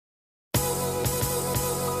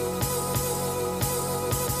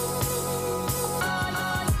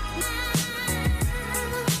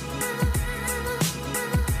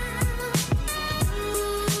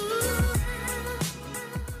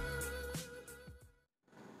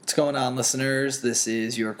What's going on, listeners? This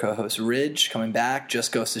is your co-host Ridge coming back.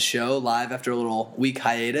 Just Goes to Show live after a little week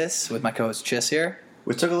hiatus with my co-host Chis here.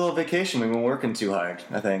 We took a little vacation. We've been working too hard,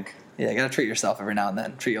 I think. Yeah, you gotta treat yourself every now and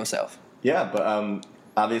then. Treat yourself. Yeah, but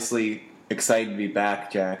obviously excited to be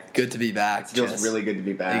back, Jack. Good to be back. It feels really good to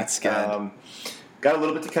be back. It's good. Got a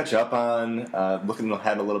little bit to catch up on. Looking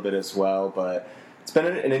ahead a little bit as well, but it's been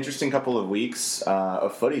an interesting couple of weeks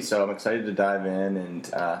of footy, so I'm excited to dive in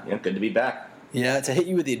and good to be back. Yeah, to hit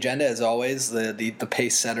you with the agenda as always, the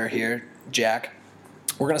pace setter here, Jack.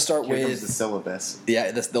 We're gonna start Here with comes the syllabus. Yeah,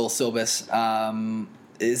 the little syllabus.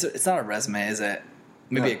 It's not a resume, is it?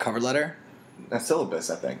 Maybe a cover letter. A syllabus,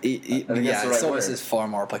 I think. I think that's the right syllabus word. Is far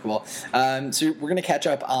more applicable. So we're gonna catch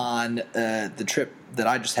up on the trip that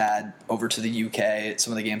I just had over to the UK.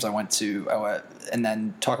 Some of the games I went to, and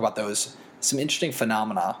then talk about those. Some interesting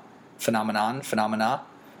phenomena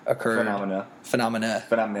occurred.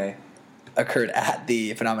 Phenomena. Occurred at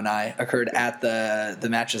the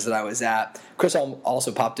matches that I was at. Chris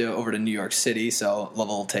also popped over to New York City, so love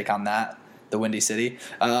a little take on that, the Windy City.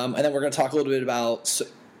 And then we're going to talk a little bit about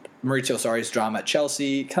Maurizio Sarri's drama at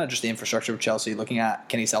Chelsea, kind of just the infrastructure of Chelsea, looking at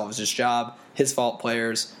Kenny Salvage's job, his fault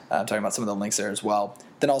players, talking about some of the links there as well.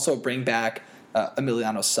 Then also bring back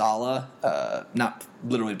Emiliano Sala, not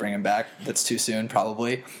literally bring him back. That's too soon,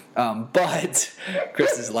 probably. But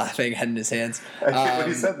Chris is laughing, head in his hands. I can't when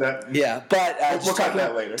he said that. Yeah, but we'll talk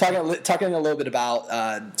about that later. Talking a little bit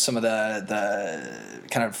about some of the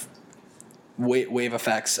kind of wave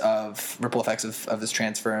effects ripple effects of this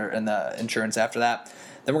transfer and the insurance after that.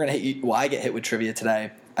 Then we're going to I get hit with trivia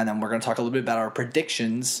today, and then we're going to talk a little bit about our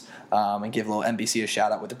predictions and give a little NBC a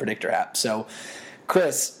shout out with the Predictor app. So,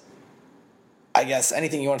 Chris, I guess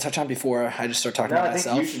anything you want to touch on before I just start talking about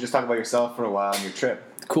myself? I think you should just talk about yourself for a while on your trip.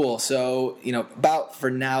 Cool. So, about for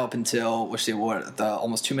now up until the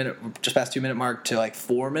almost 2 minute, just past 2 minute mark to like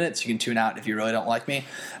 4 minutes, you can tune out if you really don't like me.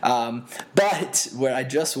 But where I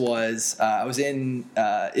just was, I was in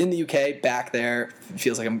the UK, back there. It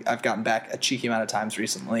feels like I've gotten back a cheeky amount of times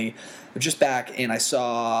recently. I'm just back, and I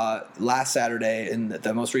saw last Saturday in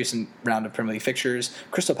the most recent round of Premier League fixtures,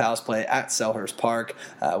 Crystal Palace play at Selhurst Park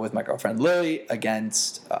with my girlfriend Lily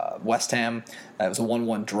against West Ham. It was a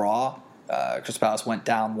 1-1 draw. Crystal Palace went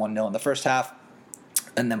down 1-0 in the first half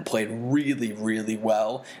and then played really, really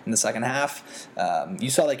well in the second half. You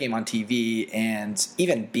saw that game on TV, and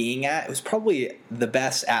even being it was probably the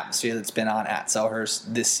best atmosphere that's been on at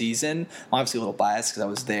Selhurst this season. I'm obviously a little biased because I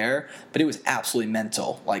was there, but it was absolutely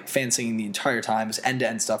mental. Like, fan singing the entire time. It was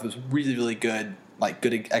end-to-end stuff. It was really, really good. Like,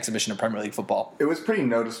 good exhibition of Premier League football. It was pretty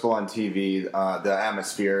noticeable on TV, the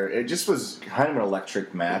atmosphere. It just was kind of an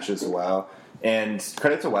electric match as well. And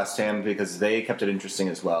credit to West Ham because they kept it interesting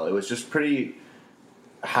as well. It was just pretty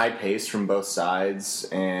high pace from both sides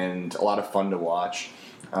and a lot of fun to watch.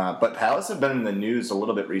 But Palace have been in the news a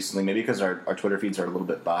little bit recently, maybe because our Twitter feeds are a little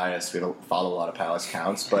bit biased. We don't follow a lot of Palace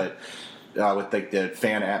accounts, but with like the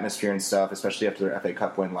fan atmosphere and stuff, especially after their FA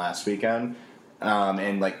Cup win last weekend.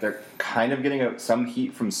 And like they're kind of getting some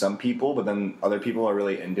heat from some people, but then other people are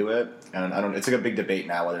really into it. And it's like a big debate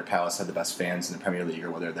now whether Palace have the best fans in the Premier League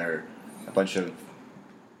or whether they're a bunch of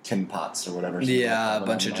tin pots or whatever. Yeah, a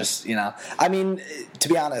bunch of just, I mean, to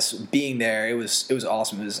be honest, being there, it was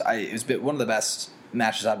awesome. It was one of the best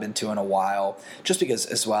matches I've been to in a while, just because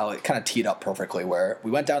as well, it kind of teed up perfectly where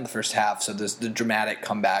we went down in the first half, so there's the dramatic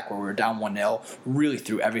comeback where we were down 1-0, really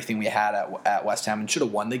threw everything we had at West Ham and should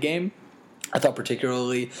have won the game. I thought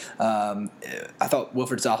particularly, I thought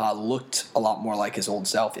Wilfried Zaha looked a lot more like his old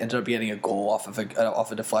self. He ended up getting a goal off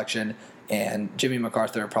a deflection, and Jimmy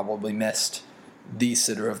MacArthur probably missed the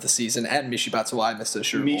sitter of the season, and Michy Batshuayi missed a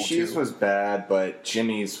sure goal too. Michy's was bad, but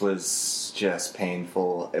Jimmy's was just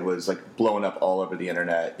painful. It was like blowing up all over the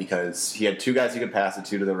internet because he had two guys he could pass it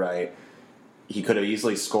to the right. He could have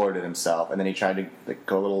easily scored it himself, and then he tried to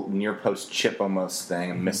go a little near post chip almost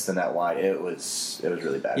thing and missed the net wide. It was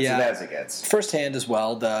really bad. Yeah. As bad as it gets. Firsthand as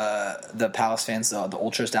well, the Palace fans, the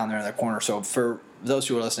ultras down there in the corner. So for those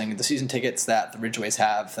who are listening, the season tickets that the Ridgeways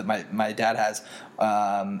have, that my dad has,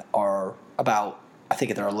 are about, I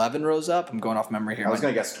think they're 11 rows up. I'm going off memory here. I was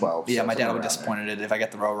going to guess 12. Yeah, my dad will be disappointed if I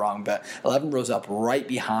get the row wrong. But 11 rows up right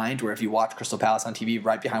behind where if you watch Crystal Palace on TV,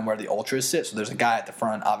 right behind where the Ultras sit. So there's a guy at the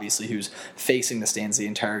front, obviously, who's facing the stands the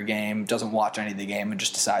entire game, doesn't watch any of the game, and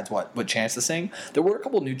just decides what chants to sing. There were a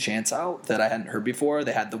couple new chants out that I hadn't heard before.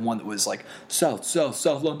 They had the one that was like, South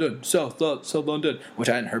London, South London, which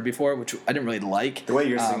I hadn't heard before, which I didn't really like. The way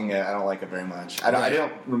you're singing it, I don't like it very much. I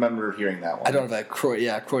don't remember hearing that one. I don't have a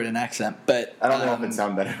Croydon accent, but I don't know if it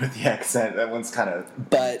sounds better with the accent. That one's kind of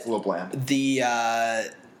a little bland.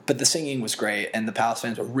 But But the singing was great, and the Palace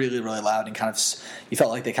fans were really, really loud, and you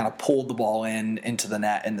felt like they kind of pulled the ball into the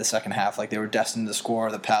net in the second half, like they were destined to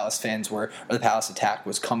score. The Palace the Palace attack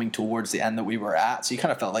was coming towards the end that we were at, so you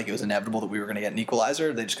kind of felt like it was inevitable that we were going to get an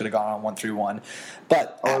equalizer. They just could have gone on 1-3-1.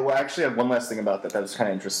 But well, actually, I have one last thing about that was kind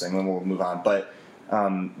of interesting, then we'll move on. But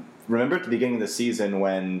remember at the beginning of the season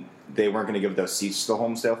when they weren't going to give those seats to the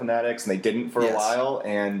Homesdale Fanatics, and they didn't for a while?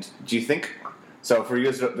 And do you think... So for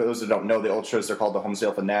those who don't know, the Ultras, they're called the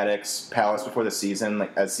Homesdale Fanatics. Palace, before the season,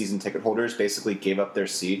 like as season ticket holders, basically gave up their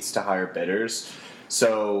seats to higher bidders.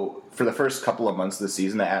 So for the first couple of months of the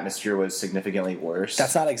season, the atmosphere was significantly worse.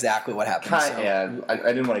 That's not exactly what happened. Yeah, I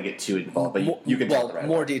didn't want to get too involved, but you can tell the right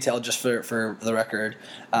more detail just for the record.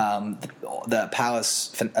 The Palace,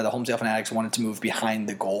 the Homesdale Fanatics wanted to move behind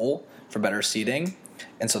the goal for better seating.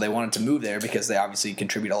 And so they wanted to move there because they obviously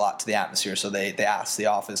contribute a lot to the atmosphere. So they asked the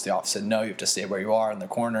office. The office said, no, you have to stay where you are in the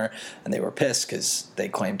corner. And they were pissed because they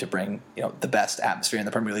claimed to bring the best atmosphere in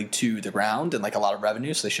the Premier League to the ground and like a lot of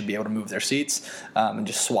revenue. So they should be able to move their seats and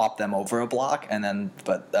just swap them over a block.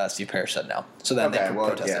 But Steve Parish said no. So then they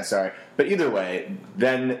protested. Yeah, sorry. But either way,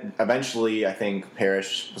 then eventually I think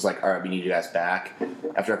Parish was like, all right, we need you guys back.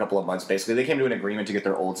 After a couple of months, basically, they came to an agreement to get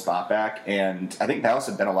their old spot back. And I think Palace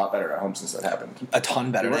had been a lot better at home since that happened. A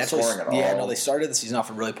ton better. They weren't scoring at all. Yeah, no, they started the season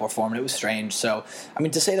off in really poor form, and it was strange. So, I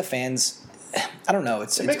mean, to say the fans, I don't know.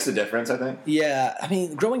 It makes a difference, I think. Yeah, I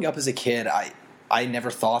mean, growing up as a kid, I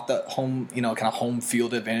never thought that home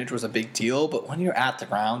field advantage was a big deal. But when you're at the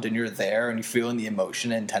ground and you're there and you're feeling the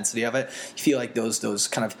emotion and intensity of it, you feel like those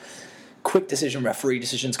kind of quick referee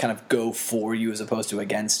decisions kind of go for you as opposed to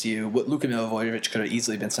against you. What Luka Milivojevic could have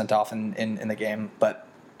easily been sent off in the game, but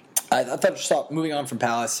I thought moving on from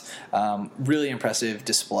Palace, really impressive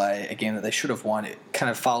display, a game that they should have won. It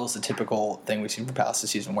kind of follows the typical thing we've seen from Palace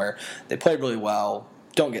this season where they played really well,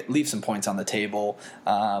 leave some points on the table,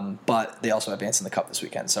 but they also advanced in the Cup this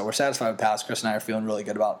weekend. So we're satisfied with Palace. Chris and I are feeling really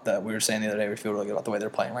good about that. We were saying the other day we feel really good about the way they're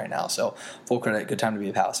playing right now. So full credit, good time to be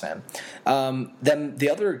a Palace fan. Then the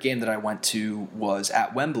other game that I went to was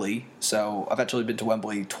at Wembley. So I've actually been to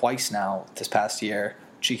Wembley twice now this past year.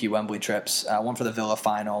 Cheeky Wembley trips. One for the Villa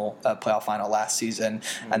final, playoff final last season,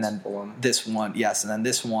 and then this one, and then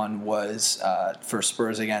this one was for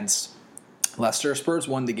Spurs against Leicester. Spurs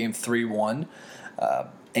won the game 3-1.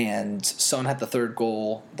 And Son had the third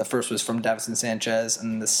goal. The first was from Davinson Sanchez,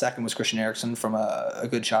 and the second was Christian Eriksen from a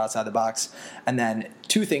good shot outside the box. And then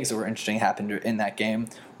two things that were interesting happened in that game.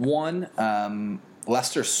 One,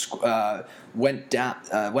 Leicester went down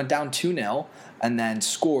 2-0 and then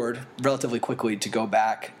scored relatively quickly to go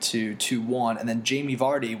back to 2-1. And then Jamie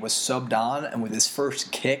Vardy was subbed on, and with his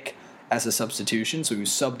first kick as a substitution, so he was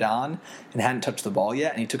subbed on and hadn't touched the ball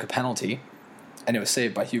yet, and he took a penalty, and it was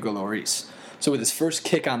saved by Hugo Lloris. So with his first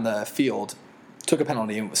kick on the field, took a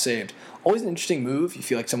penalty and was saved. Always an interesting move. You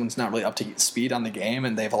feel like someone's not really up to speed on the game,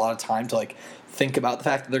 and they have a lot of time to think about the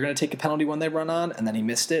fact that they're going to take a penalty when they run on, and then he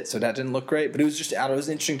missed it, so that didn't look great. But it was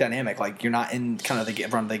an interesting dynamic. Like, you're not in kind of the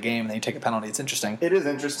run of the game, and then you take a penalty. It's interesting. It is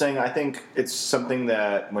interesting. I think it's something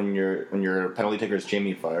that when your penalty taker is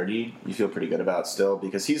Jamie Vardy, you feel pretty good about still,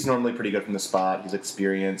 because he's normally pretty good from the spot. He's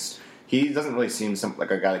experienced. He doesn't really seem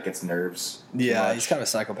like a guy that gets nerves. Yeah, he's kind of a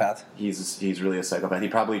psychopath. He's really a psychopath. He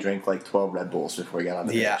probably drank 12 Red Bulls before he got on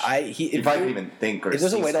the pitch. Yeah, he probably didn't even think. Or if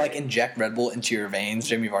there's a way to inject Red Bull into your veins,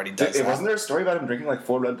 Jamie Vardy does. Wasn't there a story about him drinking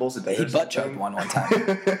 4 Red Bulls a day? He butt chugged one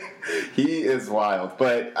time. He is wild,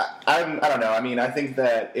 but I don't know. I mean, I think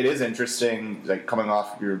that it is interesting. Coming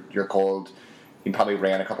off your cold. He probably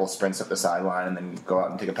ran a couple of sprints up the sideline and then go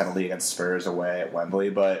out and take a penalty against Spurs away at Wembley.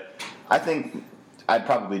 But I think I'd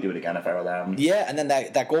probably do it again if I were them. Yeah, and then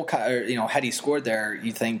that goal, had he scored there,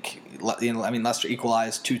 you think, Leicester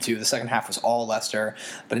equalized 2-2. The second half was all Leicester,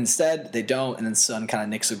 but instead they don't, and then Son kind of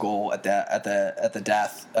nicks a goal at the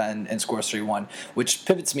death and scores 3-1, which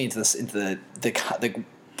pivots me into the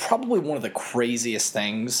probably one of the craziest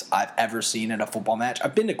things I've ever seen in a football match.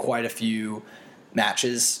 I've been to quite a few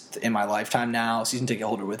matches in my lifetime now. Season ticket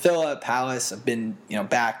holder with Villa, Palace. I've been,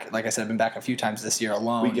 back. Like I said, I've been back a few times this year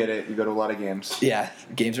alone. We get it. You go to a lot of games. Yeah,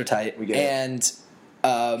 games are tight. We get it.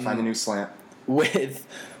 And find a new slant. With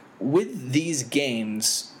these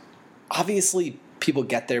games, obviously people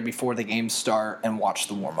get there before the games start and watch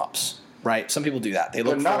the warm ups. Right, some people do that.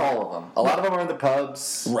 But not all of them. A lot of them are in the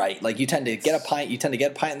pubs. Right, you tend to get a pint. You tend to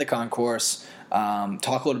get a pint in the concourse.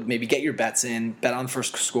 Talk a little, maybe get your bets in, bet on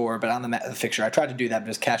first score, bet on the fixture. I tried to do that, but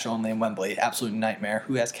just cash only in Wembley. Absolute nightmare.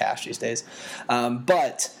 Who has cash these days?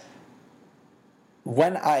 But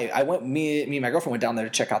when I went, me and my girlfriend went down there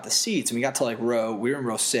to check out the seats, and we got to we were in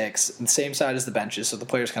row 6, the same side as the benches, so the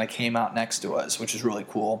players kind of came out next to us, which is really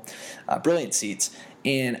cool. Brilliant seats.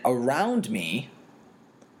 And around me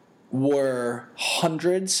were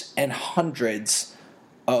hundreds and hundreds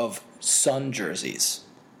of Sun jerseys.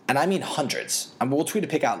 And I mean hundreds. We'll tweet a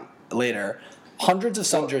pic out later. Hundreds of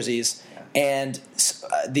Sun jerseys and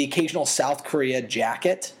the occasional South Korea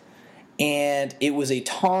jacket. And it was a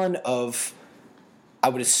ton of, I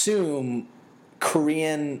would assume,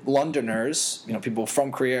 Korean Londoners, people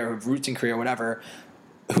from Korea or have roots in Korea or whatever,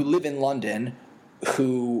 who live in London,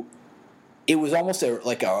 who it was almost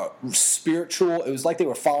like a spiritual, it was like they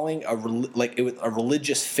were following a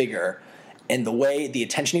religious figure. And the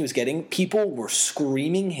attention he was getting, people were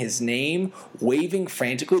screaming his name, waving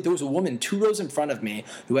frantically. There was a woman 2 rows in front of me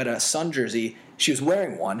who had a Sun jersey. She was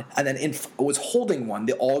wearing one and then was holding one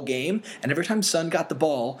the all game. And every time Sun got the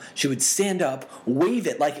ball, she would stand up, wave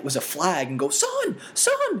it like it was a flag, and go, Sun,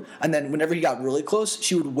 Sun. And then whenever he got really close,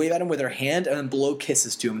 she would wave at him with her hand and then blow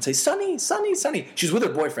kisses to him and say, Sunny, Sunny, Sunny. She was with her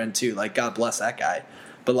boyfriend too. God bless that guy.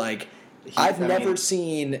 But I've never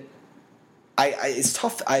seen. It's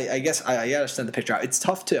tough. I guess I gotta send the picture out. It's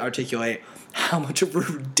tough to articulate how much of a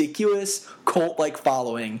ridiculous cult-like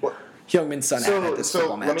following Heung-min Son had at this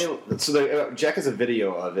football match. Jack has a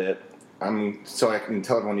video of it, so I can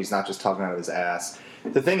tell everyone he's not just talking out of his ass.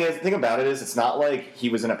 The thing about it is, it's not like he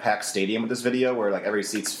was in a packed stadium with this video where every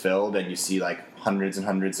seat's filled and you see hundreds and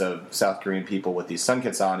hundreds of South Korean people with these Sun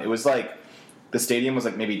kits on. It was the stadium was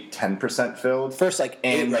maybe 10% filled. First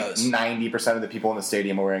 8 rows. 90% of the people in the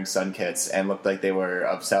stadium were wearing Sun kits and looked like they were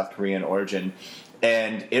of South Korean origin.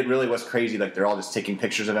 And it really was crazy. They're all just taking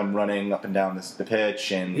pictures of him running up and down the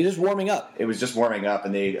pitch. And he's just warming up. It was just warming up.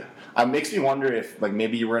 And it makes me wonder if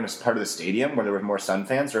maybe you were in a part of the stadium where there were more Sun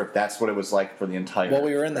fans, or if that's what it was like for the entire Well,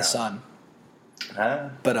 we were in crowd. The sun. Huh?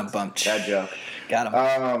 But I'm bumped. Bad joke. Got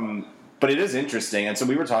him. But it is interesting. And so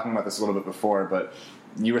we were talking about this a little bit before, but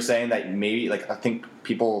you were saying that maybe, I think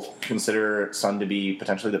people consider Sun to be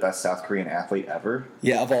potentially the best South Korean athlete ever.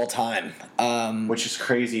 Yeah, of all time. Which is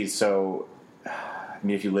crazy. So,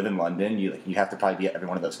 if you live in London, you have to probably be at every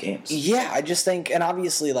one of those games. Yeah, I just think, and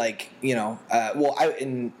obviously, I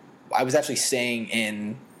was actually staying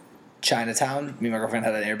in Chinatown. Me and my girlfriend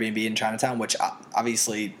had an Airbnb in Chinatown, which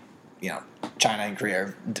obviously, China and Korea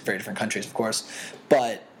are very different countries, of course,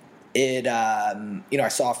 but I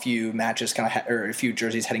saw a few matches or a few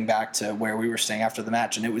jerseys heading back to where we were staying after the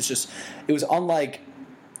match, and it was unlike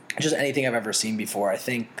just anything I've ever seen before. I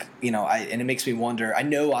think, and it makes me wonder. I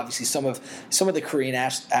know obviously some of the Korean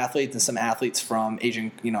athletes and some athletes from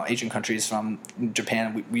Asian countries, from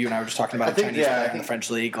Japan. You and I were just talking about the Chinese player in the French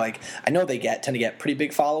league. I know they tend to get pretty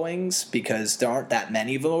big followings because there aren't that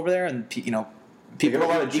many of them over there, and people are a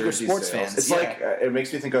lot of eager sports fans. It's it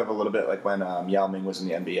makes me think of a little bit like when Yao Ming was in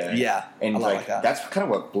the NBA. Yeah, and a lot like that. That's kind of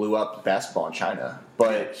what blew up basketball in China.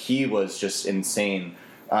 But he was just insane.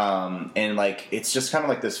 And it's just kind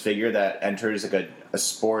of this figure that enters a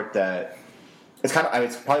sport that it's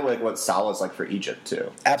probably what Salah's like for Egypt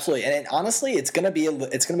too. Absolutely, and honestly, it's gonna be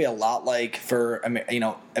a lot like for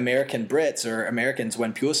American Brits or Americans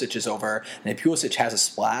when Pulisic is over, and if Pulisic has a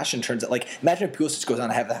splash and turns out imagine if Pulisic goes on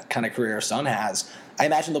to have that kind of career Son has. I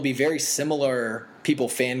imagine there'll be very similar people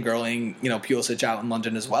fangirling Pulisic out in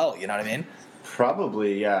London as well. You know what I mean?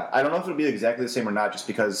 Probably, yeah. I don't know if it'll be exactly the same or not, just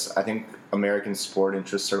because I think American sport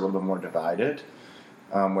interests are a little bit more divided,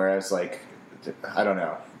 whereas I don't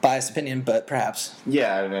know. Biased opinion, but perhaps.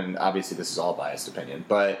 Yeah, and obviously this is all biased opinion,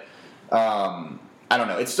 but I don't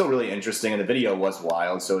know. It's still really interesting, and the video was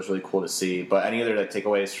wild, so it's really cool to see. But any other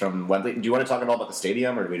takeaways from Wembley? Do you want to talk at all about the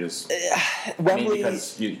stadium, or do we just Wembley?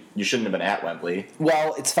 Because you shouldn't have been at Wembley.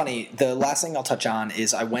 Well, it's funny. The last thing I'll touch on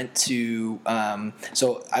is I went to.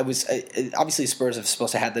 So I was obviously Spurs have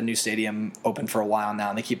supposed to have the new stadium open for a while now,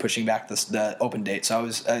 and they keep pushing back the open date. So I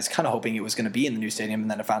was kind of hoping it was going to be in the new stadium, and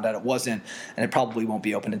then I found out it wasn't, and it probably won't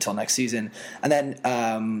be open until next season. And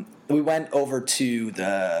then we went over to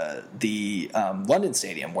the London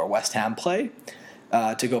Stadium where West Ham play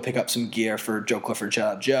to go pick up some gear for Joe Clifford.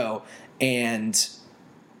 Shout out Joe. And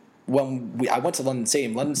when I went to London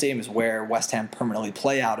Stadium is where West Ham permanently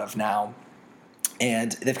play out of now.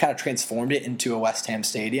 And they've kind of transformed it into a West Ham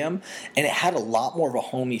stadium, and it had a lot more of a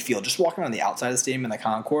homey feel. Just walking around the outside of the stadium in the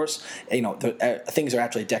concourse, things are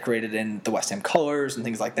actually decorated in the West Ham colors and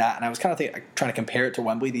things like that. And I was kind of trying to compare it to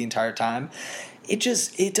Wembley the entire time.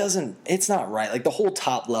 It's not right. The whole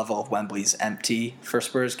top level of Wembley's empty for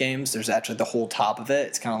Spurs games. There's actually the whole top of it.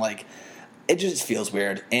 It's kind of it just feels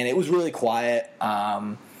weird, and it was really quiet.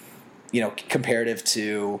 Comparative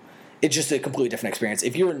to it's just a completely different experience.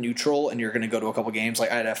 If you're a neutral and you're going to go to a couple games,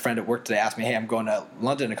 like I had a friend at work today ask me, hey, I'm going to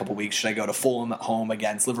London in a couple weeks. Should I go to Fulham at home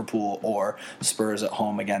against Liverpool or Spurs at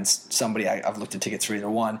home against somebody? I've looked at tickets for either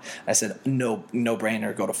one. I said, no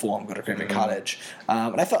brainer, go to Fulham, go to Craven Cottage.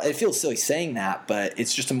 And I thought it feels silly saying that, but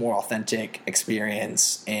it's just a more authentic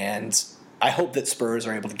experience, and I hope that Spurs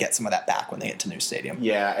are able to get some of that back when they get to the new stadium.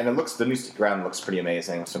 Yeah, and the new ground looks pretty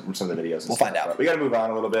amazing from some of the videos. We'll find out. But we got to move on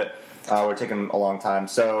a little bit. We're taking a long time.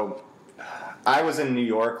 So I was in New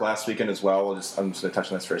York last weekend as well. I'm just going to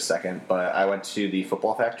touch on this for a second. But I went to the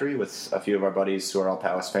Football Factory with a few of our buddies who are all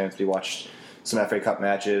Palace fans. We watched some FA Cup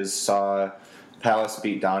matches, saw Palace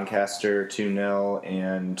beat Doncaster 2-0,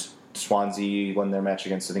 and Swansea won their match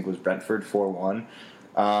against, I think it was Brentford,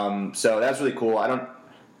 4-1. So that's really cool.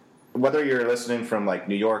 Whether you're listening from like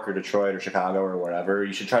New York or Detroit or Chicago or wherever,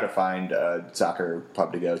 you should try to find a soccer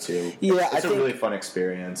pub to go to. Yeah, it's a really fun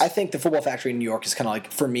experience. I think the Football Factory in New York is kind of like,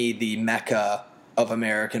 for me, the mecca of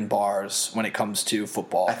American bars when it comes to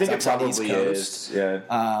football. I think it probably is. Yeah.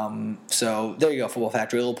 So there you go, Football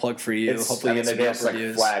Factory. A little plug for you. Hopefully, they have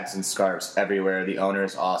like flags and scarves everywhere. The owner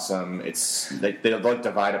is awesome. It's they like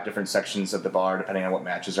divide up different sections of the bar depending on what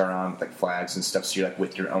matches are on, like flags and stuff. So you're like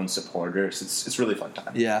with your own supporters. It's really fun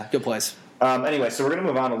time. Yeah, good place. Anyway, so we're going to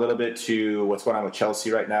move on a little bit to what's going on with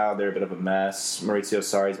Chelsea right now. They're a bit of a mess. Maurizio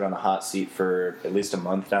Sarri's been on the hot seat for at least a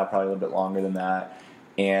month now, probably a little bit longer than that.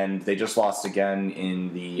 And they just lost again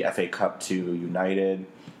in the FA Cup to United.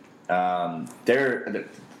 It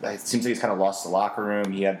seems like he's kind of lost the locker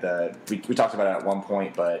room. He had we talked about it at one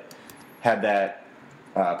point, but had that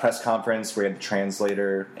press conference where he had the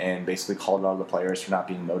translator and basically called out the players for not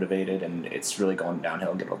being motivated, and it's really going downhill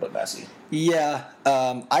and getting a little bit messy. Yeah,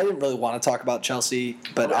 I didn't really want to talk about Chelsea,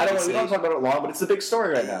 but we don't talk about it long, but it's a big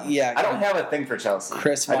story right now. Yeah, I don't have a thing for Chelsea.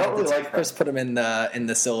 Chris put him in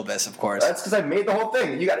the syllabus, of course. That's because I made the whole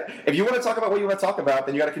thing. If you want to talk about what you want to talk about,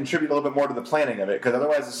 then you got to contribute a little bit more to the planning of it, because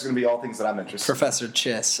otherwise this is going to be all things that I'm interested in. Professor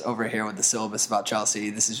Chiss over here with the syllabus about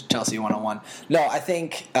Chelsea. This is Chelsea 101. No, I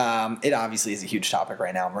think it obviously is a huge topic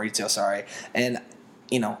right now, Maurizio Sarri, and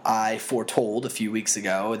I foretold a few weeks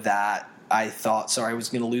ago that I thought Sarri was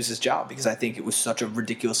going to lose his job because I think it was such a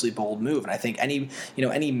ridiculously bold move, and I think any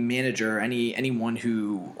manager, anyone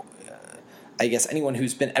who, anyone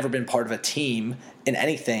who's ever been part of a team in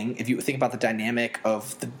anything, if you think about the dynamic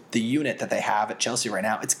of the unit that they have at Chelsea right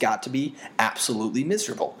now, it's got to be absolutely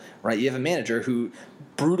miserable, right? You have a manager who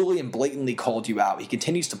brutally and blatantly called you out. He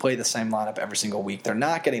continues to play the same lineup every single week. They're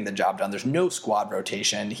not getting the job done. There's no squad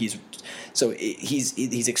rotation. He's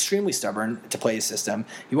extremely stubborn to play his system.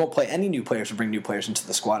 He won't play any new players or bring new players into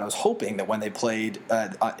the squad. I was hoping that when they played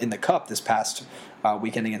in the Cup this past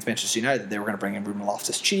weekend against Manchester United, that they were going to bring in Ruben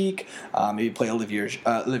Loftus-Cheek, maybe play Olivier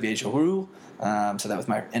Giroud. So that was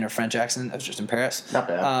my inner French accent. I was just in Paris. Not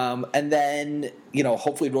bad. And then,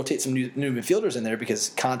 hopefully rotate some new midfielders in there because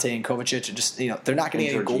Conte and Kovacic are just, they're not getting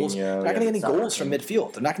any goals. They're not getting any goals from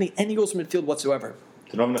midfield. They're not getting any goals from midfield whatsoever.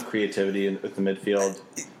 They don't have enough creativity with the midfield.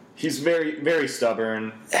 He's very, very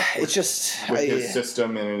stubborn. It's just with his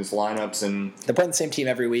system and his lineups, and they're playing the same team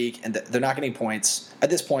every week, and they're not getting points.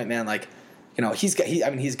 At this point, man, he's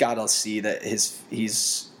got to see that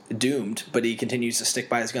he's doomed, but he continues to stick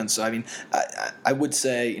by his guns. So I would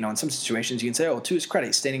say, in some situations you can say, to his credit,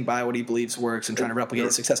 he's standing by what he believes works and trying to replicate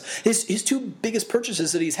his success. His two biggest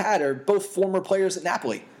purchases that he's had are both former players at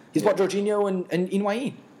Napoli. He's bought Jorginho and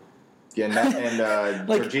Higuain. Yeah, and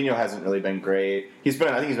Jorginho hasn't really been great. I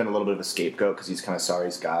think he's been a little bit of a scapegoat because he's kind of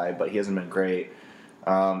Sarri's guy, but he hasn't been great.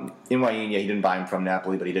 Higuain, he didn't buy him from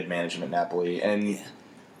Napoli, but he did manage him at Napoli, and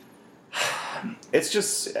it's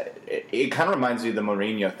just, it kind of reminds me of the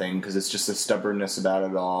Mourinho thing because it's just the stubbornness about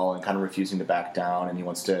it all and kind of refusing to back down, and he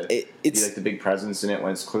wants to be like the big presence in it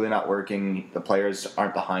when it's clearly not working. The players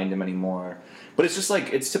aren't behind him anymore. But it's just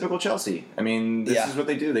it's typical Chelsea. This is what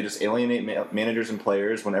they do. They just alienate managers and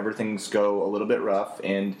players whenever things go a little bit rough,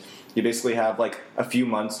 and you basically have a few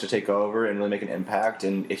months to take over and really make an impact,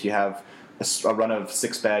 and if you have a run of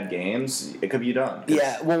 6 bad games, it could be done.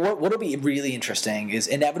 Yeah, well, what'll be really interesting is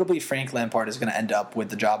inevitably Frank Lampard is going to end up with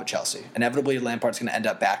the job at Chelsea. Inevitably Lampard's going to end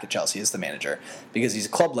up back at Chelsea as the manager because he's a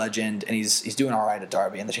club legend and he's doing all right at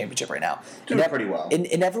Derby in the Championship right now. Doing pretty well.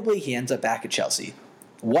 Inevitably he ends up back at Chelsea.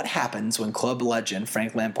 What happens when club legend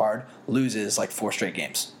Frank Lampard loses 4 straight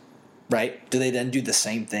games? Right? Do they then do the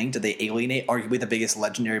same thing? Do they alienate arguably the biggest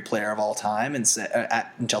legendary player of all time and say,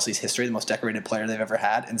 in Chelsea's history, the most decorated player they've ever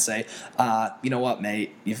had, and say, you know what,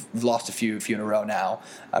 mate, you've lost a few in a row now.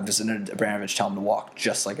 I've just Abramovich tell him to walk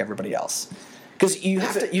just like everybody else. Because you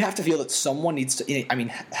have to feel that someone needs to.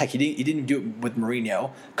 Heck, he didn't do it with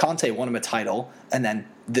Mourinho. Conte won him a title, and then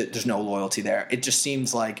there's no loyalty there. It just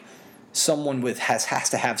seems like someone with has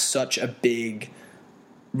to have such a big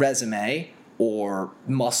resume or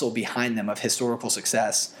muscle behind them of historical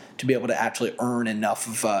success to be able to actually earn enough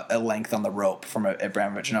of a length on the rope from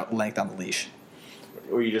Abramovich, a length on the leash.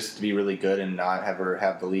 Or you just be really good and not ever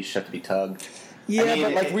have the leash have to be tugged. Yeah, I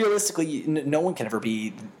mean, but realistically, no one can ever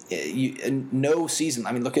be. No season.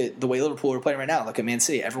 I mean, look at the way Liverpool are playing right now. Look at Man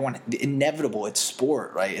City. Everyone inevitable. It's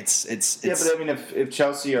sport, right? It's. Yeah, but I mean, if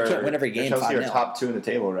Chelsea are can't win every game, if Chelsea are 5-0. top 2 in the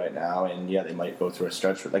table right now, and yeah, they might go through a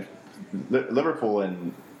stretch. Like Liverpool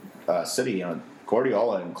and City,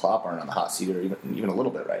 Guardiola and Klopp aren't on the hot seat or even a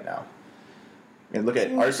little bit right now. I mean, look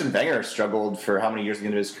at Arsene Wenger struggled for how many years at the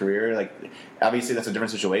end of his career. Like, obviously that's a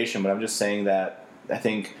different situation, but I'm just saying that I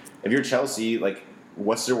think if you're Chelsea, like,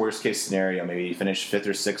 what's their worst case scenario? Maybe finish 5th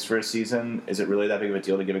or 6th for a season. Is it really that big of a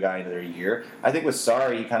deal to give a guy another year? I think with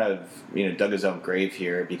Sarri, he kind of dug his own grave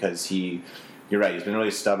here because you're right, he's been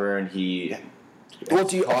really stubborn. He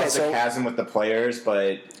caused a chasm with the players,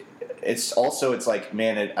 but it's like,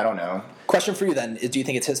 man, I don't know. Question for you then: do you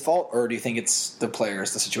think it's his fault, or do you think it's the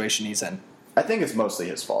players, the situation he's in? I think it's mostly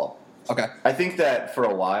his fault. Okay. I think that for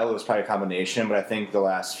a while it was probably a combination, but I think the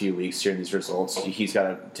last few weeks here in these results, he's got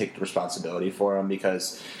to take the responsibility for them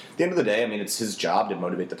because at the end of the day, I mean, it's his job to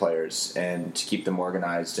motivate the players and to keep them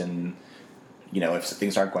organized and, if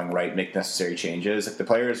things aren't going right, make necessary changes. Like, the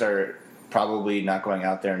players are probably not going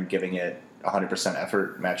out there and giving it 100%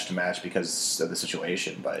 effort match to match because of the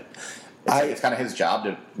situation, but it's kind of his job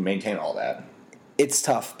to maintain all that. It's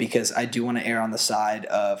tough because I do want to err on the side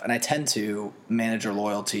of, and I tend to manager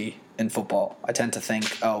loyalty in football. I tend to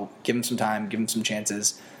think, give him some time, give him some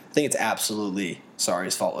chances. I think it's absolutely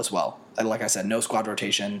Sarri's fault as well. And like I said, no squad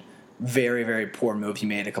rotation, very, very poor move he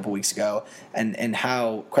made a couple weeks ago, and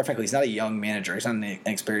how, quite frankly, he's not a young manager. He's not an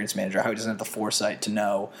experienced manager. How he doesn't have the foresight to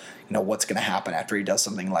know, what's going to happen after he does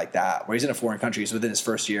something like that. Where he's in a foreign country, he's within his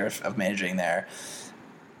first year of managing there.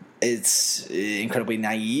 It's incredibly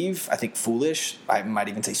naive, I think foolish, I might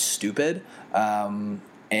even say stupid.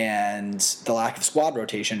 And the lack of squad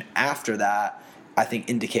rotation after that, I think,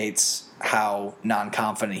 indicates how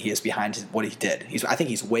non-confident he is behind what he did. I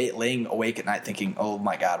think he's laying awake at night thinking, oh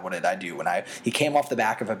my God, what did I do? He came off the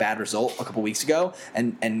back of a bad result a couple weeks ago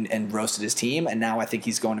and roasted his team, and now I think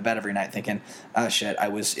he's going to bed every night thinking, oh shit, I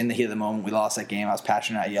was in the heat of the moment, we lost that game, I was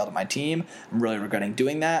passionate, I yelled at my team, I'm really regretting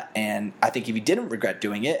doing that. And I think if he didn't regret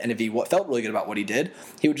doing it, and if he felt really good about what he did,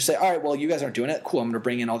 he would just say, all right, well, you guys aren't doing it, cool, I'm going to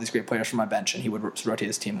bring in all these great players from my bench, and he would rotate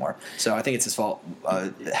his team more. So I think it's his fault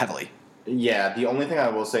heavily. Yeah, the only thing I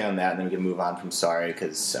will say on that, and then we can move on from Sarri,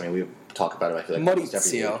 because, I mean, we talk about it, I feel like, almost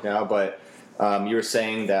every week now, but you were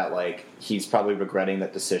saying that, like, he's probably regretting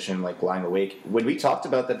that decision, like, lying awake. When we talked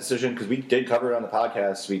about that decision, because we did cover it on the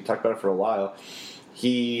podcast, we talked about it for a while,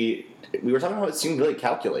 we were talking about it seemed really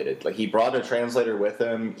calculated. Like, he brought a translator with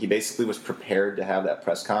him, he basically was prepared to have that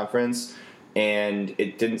press conference, and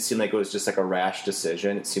it didn't seem like it was just like a rash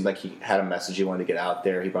decision. It seemed like he had a message he wanted to get out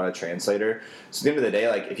there. He brought a translator. So at the end of the day,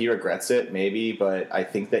 like, if he regrets it, maybe, but I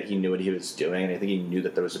think that he knew what he was doing, and I think he knew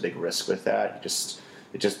that there was a big risk with that.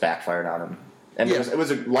 It just backfired on him. And yeah. it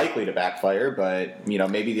was likely to backfire, but,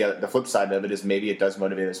 maybe the flip side of it is maybe it does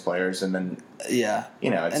motivate his players, and then,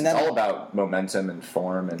 it's all about momentum and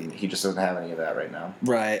form, and he just doesn't have any of that right now.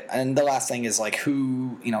 Right. And the last thing is, like,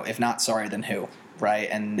 who, if not Sarri, then who?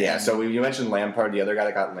 Right, so you mentioned Lampard. The other guy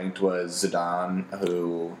that got linked was Zidane,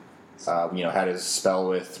 who had his spell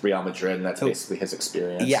with Real Madrid, and that's basically his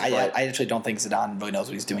experience. Yeah, I actually don't think Zidane really knows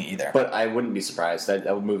what he's doing either. But I wouldn't be surprised. That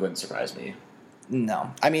move wouldn't surprise me.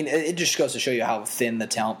 No, I mean, it just goes to show you how thin the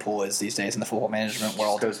talent pool is these days in the football management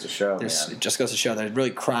world. It goes to show, man. It just goes to show they're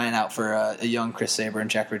really crying out for a young Chris Saber and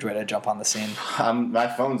Jack Ridgway to jump on the scene. My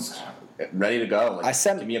phone's ready to go.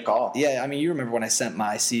 Give me a call. Yeah, I mean, you remember when I sent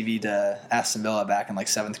my CV to Aston Villa back in, like,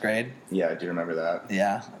 7th grade? Yeah, I do remember that.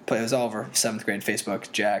 Yeah, but it was all over 7th grade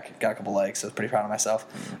Facebook. Jack got a couple likes. I was pretty proud of myself.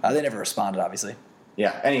 They never responded, obviously.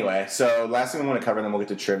 Yeah, anyway, so last thing we want to cover, then we'll get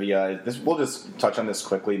to trivia. We'll just touch on this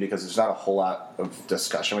quickly because there's not a whole lot of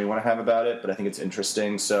discussion we want to have about it, but I think it's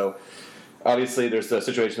interesting. So, obviously, there's the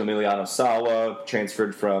situation with Emiliano Sala,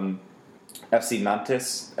 transferred from FC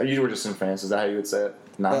Nantes. You were just in France. Is that how you would say it?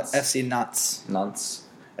 Nantes? FC Nantes. Nantes.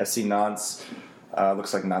 FC Nantes.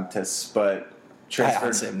 Looks like Nantes, but transferred. I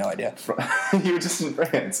honestly have no idea. You were just in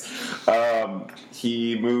France.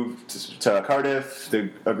 He moved to Cardiff.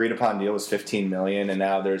 The agreed upon deal was $15 million, and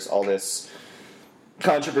now there's all this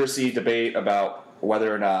controversy, debate about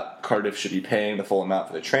whether or not Cardiff should be paying the full amount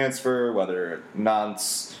for the transfer, whether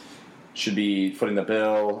Nantes should be footing the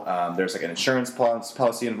bill. There's like an insurance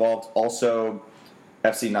policy involved. Also,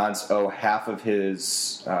 FC Nantes owe half of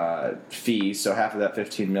his fee, so half of that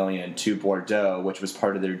 $15 million to Bordeaux, which was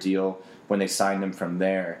part of their deal when they signed him from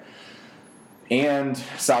there. And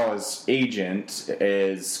Salah's agent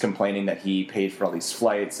is complaining that he paid for all these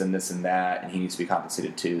flights and this and that, and he needs to be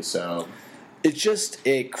compensated too. So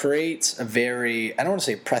it creates a very, I don't want to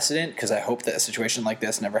say precedent, because I hope that a situation like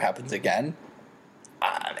this never happens again.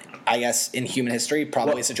 I guess in human history,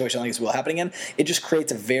 probably a situation like this will happen again. It just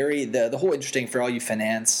creates a very, the whole interesting for all you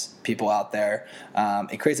finance people out there,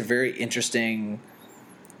 it creates a very interesting,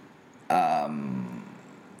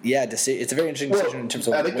 it's a very interesting decision in terms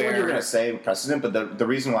of I think where what you're going to say precedent, but the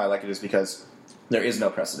reason why I like it is because there is no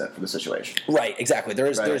precedent for the situation. Right, exactly.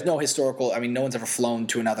 There's no historical. I mean, no one's ever flown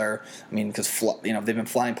to another. I mean, because they've been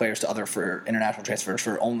flying players to other for international transfers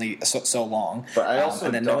for only so long. But I also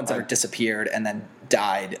and then no one's ever disappeared and then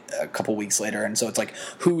died a couple weeks later. And so it's like,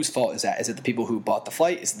 whose fault is that? Is it the people who bought the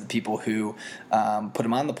flight? Is it the people who put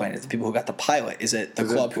him on the plane? Is it the people who got the pilot? Is it the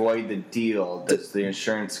club? Does it void the deal? Does the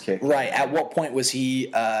insurance kick? Right. At what point was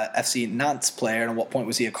he FC Nantes player, and at what point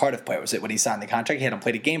was he a Cardiff player? Was it when he signed the contract? He hadn't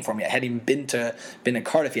played a game for him yet. Hadn't even been to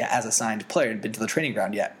Cardiff yet as a signed player, and been to the training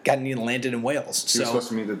ground yet. Hadn't even landed in Wales. He was supposed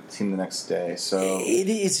to meet the team the next day. So it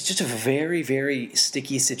is just a very, very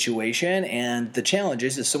sticky situation, and the challenge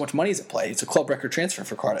is so much money is at play. It's a club record transfer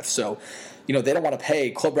for Cardiff, so they don't want to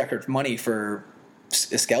pay club record money for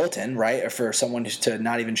a skeleton, right? Or for someone to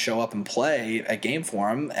not even show up and play a game for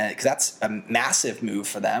them, because that's a massive move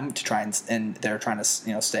for them to try and they're trying to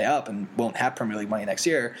stay up and won't have Premier League money next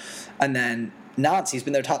year. And then Nantes, he's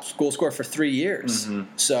been their top goal scorer for 3 years,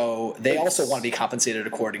 so they also want to be compensated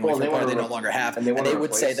accordingly for a player they no longer have. And they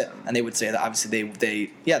would say that obviously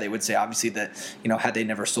they would say obviously that had they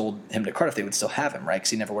never sold him to Cardiff, they would still have him, right?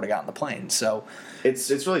 Because he never would have gotten the plane. So it's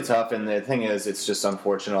really tough, and the thing is, it's just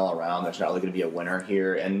unfortunate all around. There's not really going to be a winner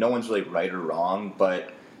here, and no one's really right or wrong,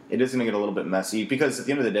 but it is going to get a little bit messy because at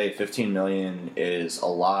the end of the day, $15 million is a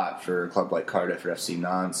lot for a club like Cardiff or FC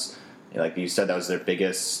Nantes. Like you said, that was their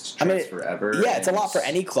biggest transfer ever. Yeah, it's a lot for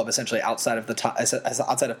any club essentially outside of the top,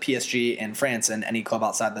 outside of PSG in France, and any club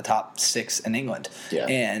outside the top 6 in England. Yeah.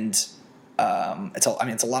 And it's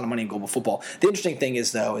a lot of money in global football. The interesting thing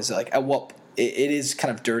is like it is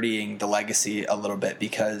kind of dirtying the legacy a little bit,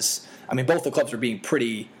 because both the clubs are being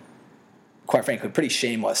quite frankly, pretty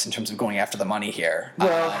shameless in terms of going after the money here.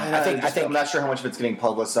 Well, I think I'm not sure how much of it's getting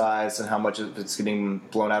publicized and how much of it's getting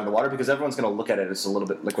blown out of the water, because everyone's going to look at it as a little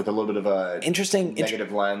bit like with a little bit of a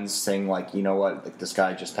negative lens, saying like, like this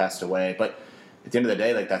guy just passed away, but at the end of the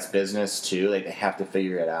day, like that's business too. Like they have to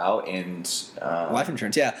figure it out, and life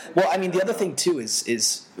insurance. Yeah. Well, the other thing too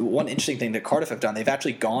is one interesting thing that Cardiff have done. They've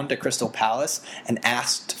actually gone to Crystal Palace and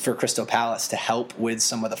asked for Crystal Palace to help with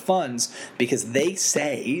some of the funds, because they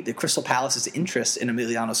say that Crystal Palace's interest in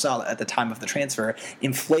Emiliano Sala at the time of the transfer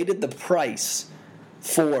inflated the price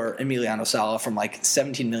for Emiliano Sala from like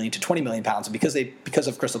 17 million to 20 million pounds, and because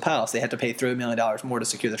of Crystal Palace, they had to pay $3 million more to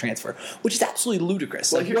secure the transfer, which is absolutely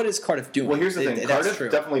ludicrous. Well, what is Cardiff doing? Well, here's the thing: Cardiff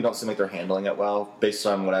definitely don't seem like they're handling it well. Based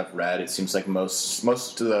on what I've read, it seems like most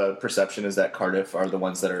of the perception is that Cardiff are the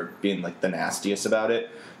ones that are being like the nastiest about it.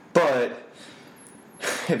 But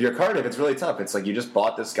if you're Cardiff, it's really tough. It's like you just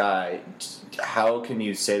bought this guy. How can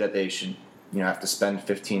you say that they should have to spend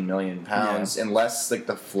 £15 million unless like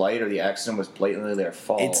the flight or the accident was blatantly their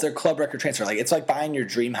fault? It's their club record transfer. Like it's like buying your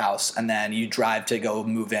dream house and then you drive to go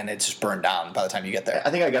move in. It's just burned down by the time you get there.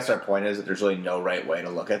 I guess our point is that there's really no right way to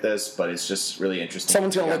look at this, but it's just really interesting.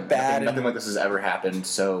 Someone's going to look bad. Nothing like this has ever happened,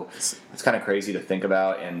 so it's kind of crazy to think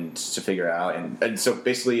about and to figure out. And so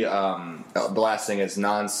basically, the last thing is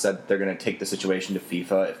Nantes said they're going to take the situation to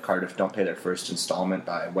FIFA if Cardiff don't pay their first installment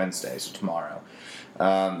by Wednesday, so tomorrow.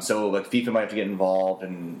 So like FIFA might have to get involved,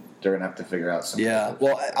 and they're gonna have to figure out something. Yeah,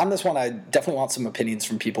 well, on this one, I definitely want some opinions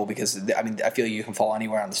from people, because I feel you can fall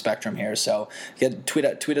anywhere on the spectrum here. So tweet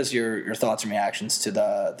us your thoughts and reactions to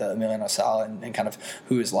the Emiliano Sala and kind of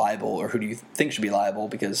who is liable or who do you think should be liable,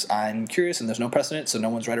 because I'm curious and there's no precedent, so no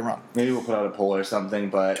one's right or wrong. Maybe we'll put out a poll or something,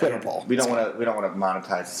 but Twitter poll. We don't want to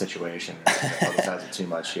monetize the situation, publicize it too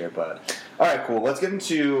much here. But all right, cool. Let's get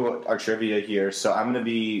into our trivia here. So I'm gonna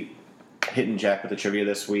be hitting Jack with the trivia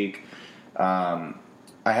this week.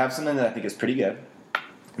 I have something that I think is pretty good.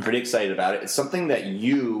 I'm pretty excited about it. It's something that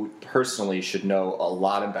you personally should know a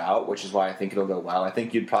lot about, which is why I think it'll go well. I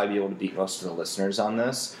think you'd probably be able to beat most of the listeners on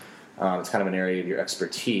this. It's kind of an area of your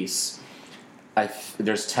expertise.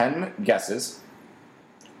 There's 10 guesses.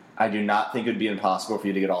 I do not think it would be impossible for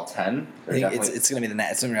you to get all 10. I think it's going to be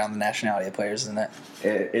it's around the nationality of players, isn't it?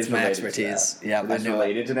 It's my expertise. Yeah, it's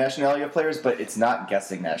related to nationality of players, but it's not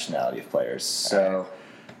guessing nationality of players. So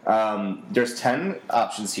there's 10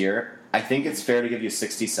 options here. I think it's fair to give you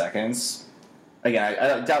 60 seconds. Again,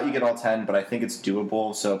 I doubt you get all 10, but I think it's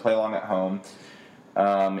doable, so play along at home.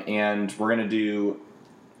 And we're going to do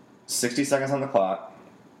 60 seconds on the clock.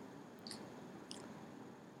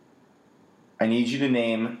 I need you to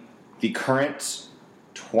name the current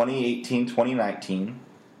 2018-2019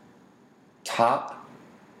 top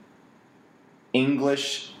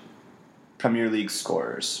English Premier League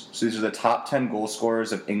scorers. So these are the top 10 goal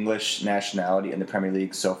scorers of English nationality in the Premier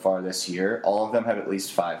League so far this year. All of them have at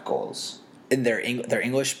least 5 goals. And they're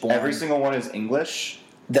English born. Every single one is English.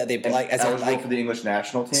 That they like as eligible like for the English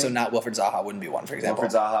national team. so. Not Wilfred Zaha wouldn't be one, for example.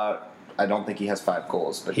 Wilfred Zaha, I don't think he has 5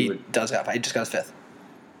 goals, but He he would. does have. He just got his 5th.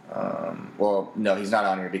 Well, no, he's not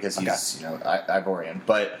on here because he's Ivorian.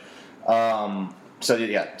 But so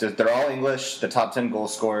yeah, they're all English. The top 10 goal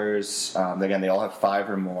scorers. Again, they all have 5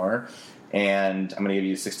 or more. And I'm going to give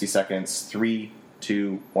you 60 seconds. 3,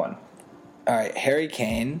 2, 1. All right, Harry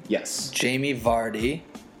Kane. Yes. Jamie Vardy.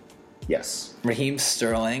 Yes. Raheem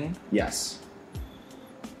Sterling. Yes.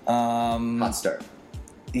 Hot start.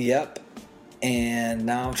 Yep. And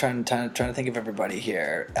now I'm trying to think of everybody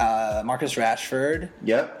here. Marcus Rashford.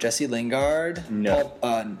 Yep. Jesse Lingard. No.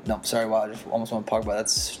 No, sorry. Wow, I just almost went Pogba.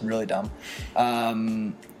 That's really dumb.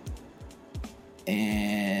 And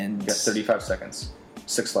You got 35 seconds.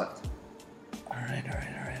 6 left. All right.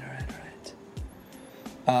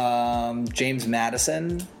 James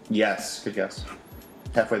Madison. Yes. Good guess.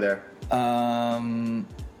 Halfway there.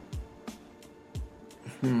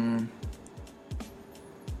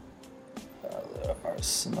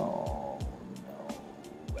 Arsenal. No.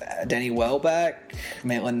 Danny Welbeck.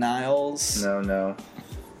 Maitland-Niles. No.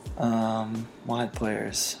 Wide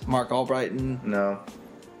players. Mark Albrighton. No.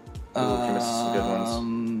 Ooh, you missed some good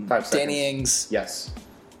ones. 5 seconds. Danny Ings. Yes.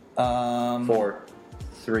 4,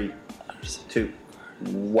 3, 2,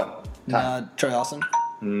 1. Time. Troy Austin.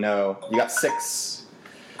 No. You got 6.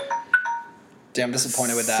 Damn, I'm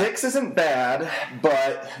disappointed with that. 6 isn't bad,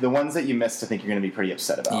 but the ones that you missed, I think you're going to be pretty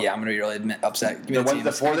upset about. Yeah, I'm going to be really upset.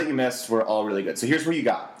 The 4 that you missed were all really good. So here's what you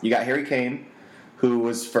got. You got Harry Kane, who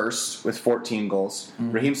was first with 14 goals.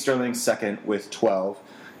 Mm-hmm. Raheem Sterling second with 12.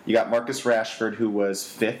 You got Marcus Rashford, who was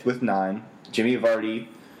 5th with 9. Jimmy Vardy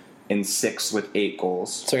in 6th with 8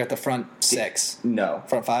 goals. So I got the front 6. No.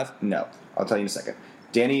 Front 5? No. I'll tell you in a second.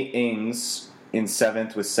 Danny Ings in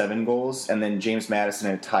 7th with 7 goals, and then James Madison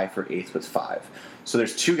in a tie for 8th with 5. So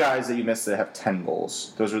there's 2 guys that you missed that have 10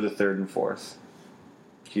 goals. Those were the 3rd and 4th.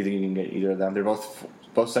 Do you think you can get either of them? They're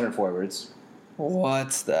both center forwards.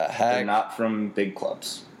 What the heck? They're not from big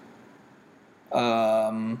clubs.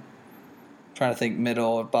 Trying to think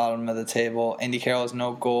middle or bottom of the table. Andy Carroll has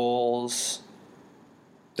no goals.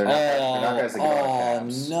 They're not guys that get on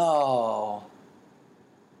caps. No.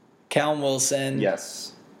 Callum Wilson.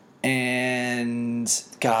 Yes. And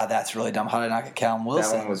God, that's really dumb. How did I not get Callum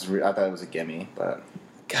Wilson? That one was. I thought it was a gimme, but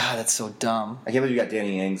God, that's so dumb. I can't believe you got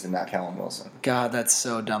Danny Ings and not Callum Wilson. God, that's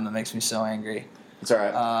so dumb. That makes me so angry. It's all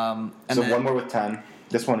right. So then, one more with 10.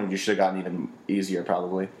 This one you should have gotten even easier,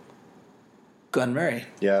 probably. Glenn Murray.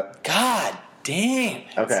 Yep. God damn.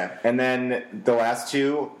 Okay, and then the last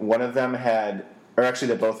 2, one of them had, or actually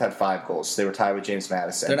they both had 5 goals. So they were tied with James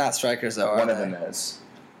Madison. They're not strikers though, are One they? of them is.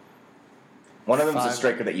 One of them's a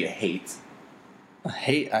striker that you hate. I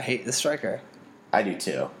hate the striker. I do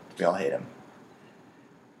too. We all hate him.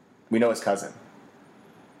 We know his cousin.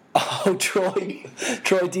 Oh, Troy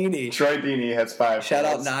Deeney. Troy Deeney has 5 Shout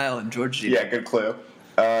goals. out Niall and George Deeney. Yeah, good clue.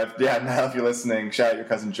 Niall, if you're listening, shout out your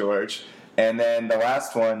cousin George. And then the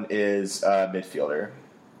last one is midfielder.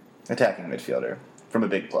 Attacking midfielder from a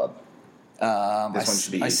big club. This one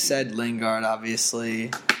should be easy. I said Lingard,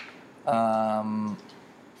 obviously.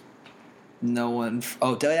 No one.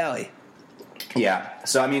 Dele Alli. Yeah.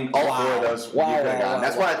 So, I mean, all 4 of those you could have gotten.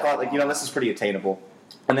 That's why I thought, this is pretty attainable.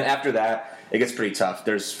 And then after that, it gets pretty tough.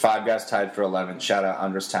 There's 5 guys tied for 11. Shout out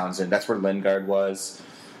Andres Townsend. That's where Lingard was.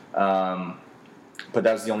 But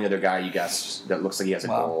that was the only other guy you guessed that looks like he has a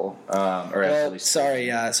goal.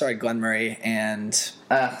 Sorry, Glenn Murray and...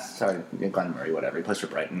 sorry, Glenn Murray, whatever. He plays for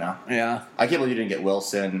Brighton now. Yeah. I can't believe you didn't get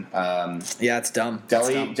Wilson. Yeah, it's dumb.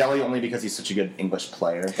 Dele only because he's such a good English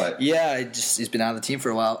player. But yeah, he's been out of the team for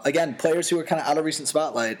a while. Again, players who are kind of out of recent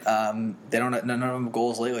spotlight. They don't. None of them have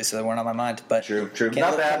goals lately, so they weren't on my mind. But true.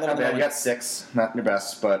 Not bad. You got 6. Not your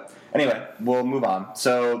best, but anyway, we'll move on.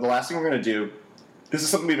 So the last thing we're going to do. This is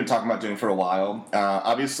something we've been talking about doing for a while.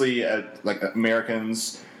 Obviously, like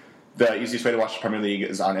Americans, the easiest way to watch the Premier League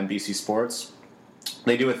is on NBC Sports.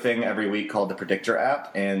 They do a thing every week called the Predictor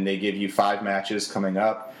app, and they give you 5 matches coming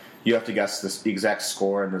up. You have to guess the exact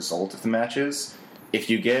score and result of the matches. If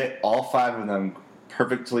you get all 5 of them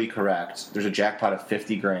perfectly correct, there's a jackpot of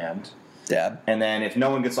 $50,000. Dab. And then if no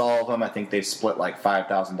one gets all of them, I think they've split like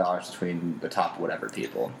 $5,000 between the top whatever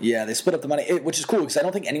people. Yeah, they split up the money, which is cool because I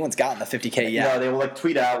don't think anyone's gotten the $50K yet. No, they will like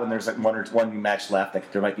tweet out when there's like one match left.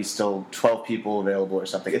 Like there might be still 12 people available or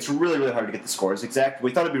something. It's really, really hard to get the scores exact.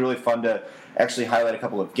 We thought it'd be really fun to actually highlight a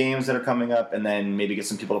couple of games that are coming up and then maybe get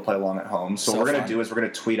some people to play along at home. So what we're going to do is we're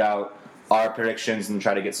going to tweet out our predictions and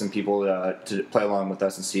try to get some people to play along with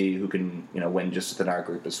us and see who can win just within our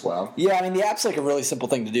group as well. Yeah, I mean the app's like a really simple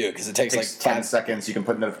thing to do because it takes like 10 seconds. You can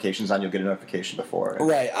put notifications on. You'll get a notification before.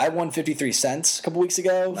 Right. I won 53 cents a couple weeks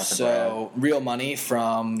ago, so real money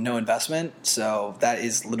from no investment. So that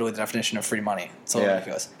is literally the definition of free money. It's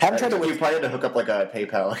ridiculous. Haven't tried to. You probably had to hook up like a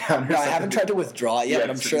PayPal account. No, I haven't tried to withdraw it yet,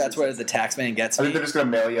 but I'm sure that's where the tax man gets me. I think they're just going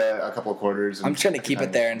to mail you a couple of quarters. I'm just going to keep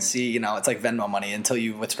it there and see. It's like Venmo money until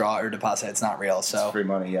you withdraw or deposit. It's not real. So. It's free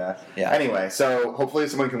money, yeah. Anyway, so hopefully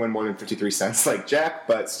someone can win more than 53 cents like Jack,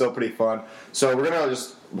 but still pretty fun. So we're going to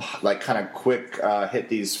just like kind of quick hit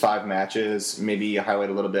these 5 matches, maybe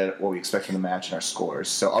highlight a little bit what we expect from the match and our scores.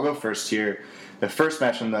 So I'll go first here. The first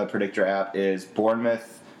match on the Predictor app is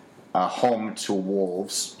Bournemouth home to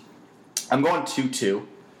Wolves. I'm going 2-2.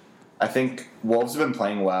 I think Wolves have been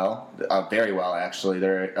playing well, very well actually.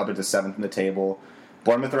 They're up into 7th in the table.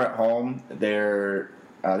 Bournemouth are at home.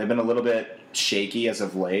 They've been a little bit shaky as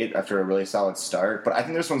of late after a really solid start, but I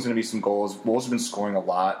think this one's going to be some goals. Wolves have been scoring a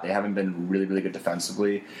lot. They haven't been really, really good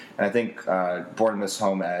defensively, and I think Bournemouth's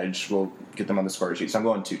home edge will get them on the score sheet. So I'm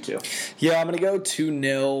going 2-2. Yeah, I'm going to go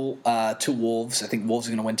 2-0 to Wolves. I think Wolves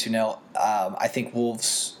are going to win 2-0. I think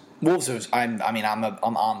Wolves. I'm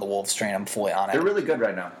on the Wolves train. I'm fully on it. They're really good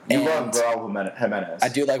right now. You love Raul Jimenez. I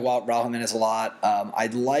do like Raul Jimenez a lot. I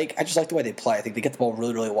just like the way they play. I think they get the ball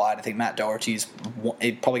really, really wide. I think Matt Doherty's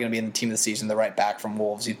probably going to be in the team of the season, the right back from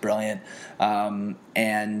Wolves. He's brilliant.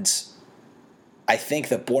 And I think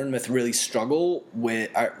that Bournemouth really struggle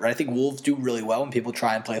with. I think Wolves do really well when people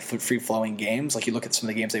try and play free-flowing games. Like you look at some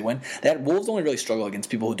of the games they win. Wolves only really struggle against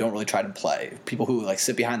people who don't really try to play. People who like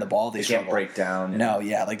sit behind the ball, they struggle. Can't break down. No,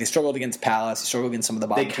 yeah, like they struggled against Palace. They struggled against some of the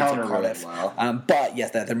bottom teams like Cardiff. Really well. But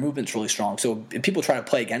yes, their movement's really strong. So if people try to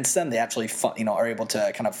play against them, they actually are able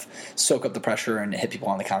to kind of soak up the pressure and hit people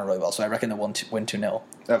on the counter really well. So I reckon they'll win 2-0.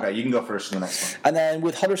 Okay, you can go first in the next one. And then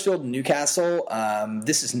with Huddersfield and Newcastle,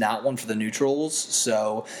 this is not one for the neutrals.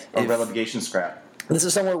 So relegation scrap. This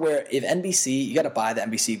is somewhere where if NBC, you got to buy the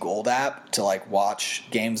NBC Gold app to like watch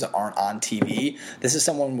games that aren't on TV. This is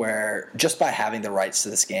someone where just by having the rights to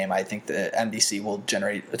this game, I think the NBC will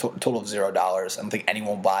generate a total of $0. I don't think anyone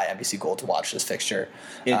will buy NBC Gold to watch this fixture.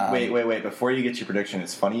 Wait. Before you get your prediction,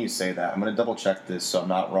 it's funny you say that. I'm going to double check this so I'm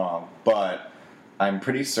not wrong, but I'm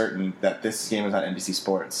pretty certain that this game is on NBC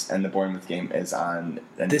Sports and the Bournemouth game is on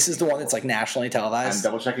NBC. This is the one that's like nationally televised?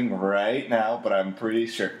 I'm double checking right now, but I'm pretty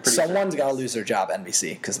sure. Someone's got to lose their job at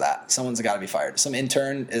NBC because of that. Someone's got to be fired. Some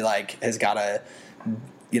intern has got to...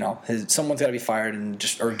 someone's got to be fired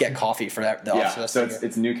or get coffee for that. So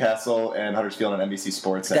it's Newcastle and Huddersfield on NBC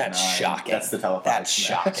Sports. That's 9. Shocking. That's the televised. That's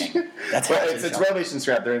shocking. That's it's relegation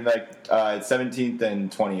scrap. They're in like 17th and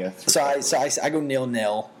 20th. So I go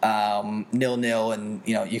 0-0, 0-0, and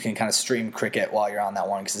you can kind of stream cricket while you're on that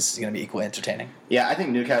one because this is going to be equally entertaining. Yeah, I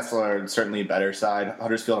think Newcastle are certainly a better side.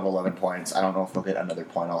 Huddersfield have 11 points. I don't know if they'll get another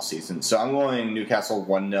point all season. So I'm going Newcastle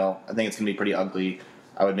 1-0. I think it's going to be pretty ugly.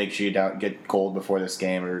 I would make sure you get gold before this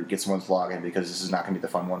game or get someone's login because this is not going to be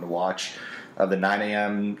the fun one to watch of the 9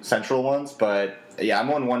 a.m. Central ones. But, yeah, I'm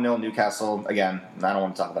going 1-0 Newcastle. Again, I don't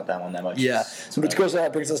want to talk about that one that much. Yeah. So which goes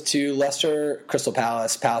brings us to Leicester, Crystal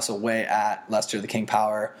Palace. Palace away at Leicester, the King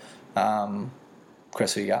Power.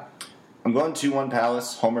 Chris, who you got? I'm going 2-1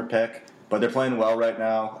 Palace, homer pick. But they're playing well right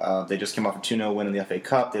now. They just came off a 2-0 win in the FA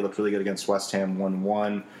Cup. They looked really good against West Ham,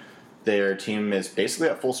 1-1. Their team is basically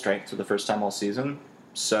at full strength for the first time all season.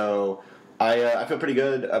 So I feel pretty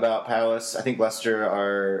good about Palace. I think Leicester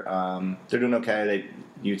are they're doing okay.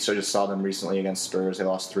 You just saw them recently against Spurs. They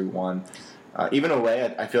lost 3-1. Even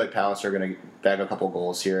away, I feel like Palace are going to bag a couple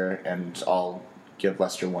goals here, and I'll give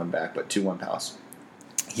Leicester one back, but 2-1 Palace.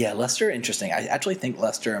 Yeah, Leicester, interesting. I actually think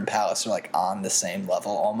Leicester and Palace are like on the same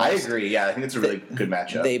level almost. I agree. Yeah, I think it's a really good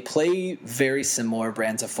matchup. They play very similar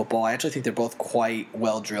brands of football. I actually think they're both quite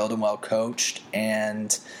well drilled and well coached,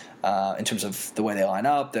 and in terms of the way they line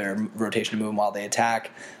up, their rotation to move while they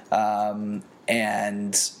attack,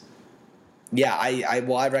 and yeah,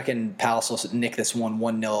 I reckon Palace will nick this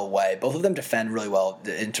 1-0 away. Both of them defend really well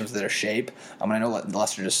in terms of their shape. I mean, I know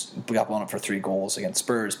Leicester just got blown up for 3 goals against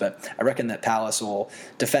Spurs, but I reckon that Palace will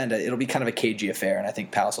defend it. It'll be kind of a cagey affair, and I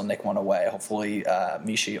think Palace will nick one away. Hopefully,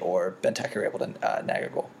 Mishi or Benteke are able to nag a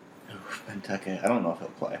goal. Benteke, I don't know if he'll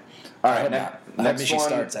play. All right, next Mishi one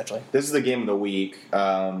starts actually. This is the game of the week.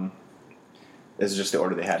 This is just the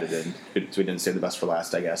order they had it in. So we didn't save the best for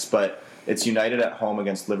last, I guess. But it's United at home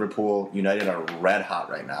against Liverpool. United are red hot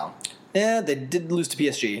right now. Yeah, they did lose to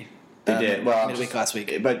PSG. They did. Well, midweek last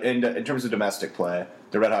week. But in terms of domestic play,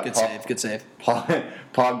 they're red hot. Good save.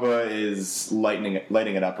 Pogba is lighting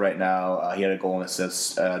it up right now. He had a goal and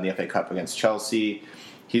assist in the FA Cup against Chelsea.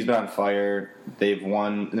 He's been on fire. They've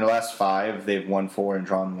won in their last 5. They've won 4 and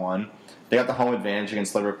drawn 1. They got the home advantage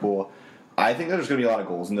against Liverpool. I think there's going to be a lot of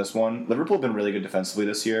goals in this one. Liverpool have been really good defensively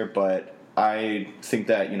this year, but I think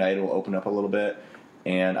that United will open up a little bit.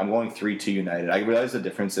 And I'm going 3-2 United. I realize the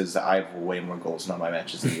difference is I have way more goals in all my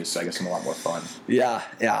matches than you, so I guess I'm a lot more fun. Yeah,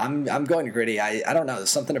 I'm going to gritty. I don't know. There's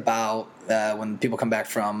something about when people come back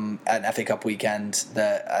from an FA Cup weekend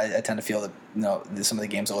that I tend to feel that some of the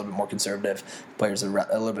games are a little bit more conservative. Players are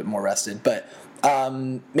a little bit more rested. But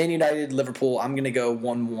Man United, Liverpool, I'm going to go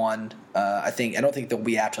 1-1. I don't think there'll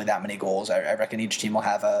be actually that many goals. I reckon each team will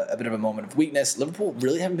have a bit of a moment of weakness. Liverpool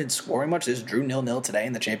really haven't been scoring much. They just drew 0-0 today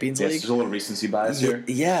in the Champions League. There's a little recency bias here.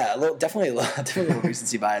 Yeah, definitely a little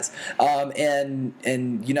recency bias. And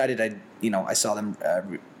United, I saw them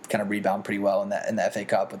kind of rebound pretty well in the FA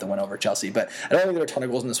Cup with the win over Chelsea. But I don't think there are a ton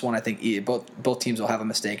of goals in this one. I think both teams will have a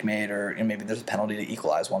mistake made, or maybe there's a penalty to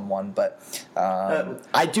equalize 1-1. But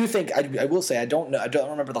I do think I will say I don't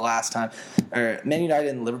remember the last time. Man United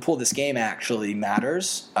and Liverpool. This game actually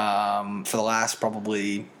matters for the last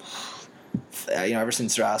probably. Ever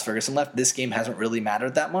since Sir Alex Ferguson left, this game hasn't really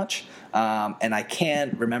mattered that much. And I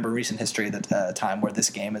can't remember recent history at the time where this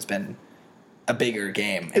game has been a bigger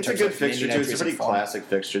game. It's a good fixture, too. It's a pretty classic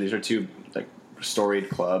fixture. These are two storied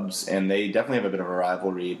clubs, and they definitely have a bit of a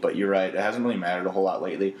rivalry, but you're right, it hasn't really mattered a whole lot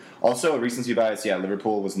lately. Also, a recency bias,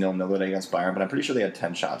 Liverpool was 0-0 today against Bayern, but I'm pretty sure they had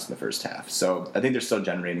 10 shots in the first half. So I think they're still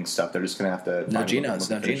generating stuff. They're just going to have to no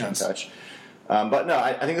Genos touch. But no,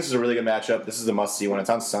 I think this is a really good matchup. This is a must-see one. It's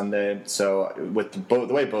on Sunday, so with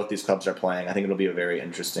the way both these clubs are playing, I think it'll be a very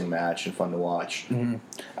interesting match and fun to watch. Mm-hmm.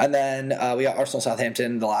 And then we got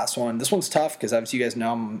Arsenal-Southampton, the last one. This one's tough because obviously you guys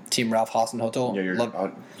know I'm Team Ralph Hasenhüttl.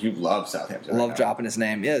 Yeah, you love Southampton. Love dropping his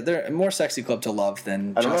name. Yeah, they're a more sexy club to love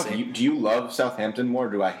than Chelsea. I don't know. Do you love Southampton more, or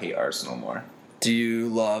do I hate Arsenal more? Do you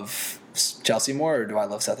love Chelsea more, or do I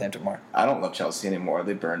love Southampton more? I don't love Chelsea anymore.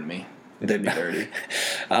 They burned me. They did me dirty.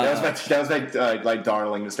 That was my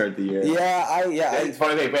darling to start the year. It's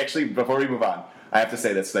funny. Actually, before we move on, I have to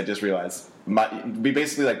say this. I just realized we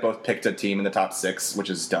basically both picked a team in the top 6,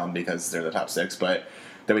 which is dumb because they're the top 6, but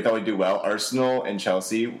that we thought we'd do well. Arsenal and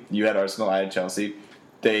Chelsea. You had Arsenal. I had Chelsea.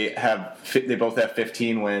 They both have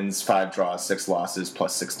 15 wins, 5 draws, 6 losses,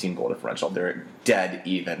 plus 16 goal differential. They're dead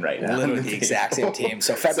even right now. Literally the exact same team.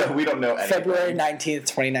 So we don't know anything. February 19th,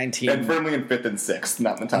 2019. And firmly in 5th and 6th,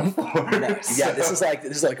 not in the top 4. Yeah, this is like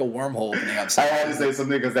a wormhole opening up. I had to say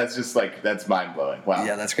something because that's just that's mind blowing. Wow.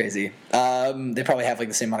 Yeah, that's crazy. They probably have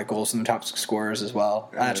the same amount of goals from the top scorers as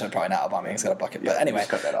well. Actually, probably not. Aubameyang's got a bucket, but anyway.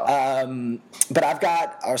 Just cut that off. But I've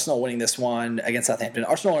got Arsenal winning this one against Southampton.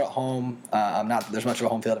 Arsenal are at home. There's much of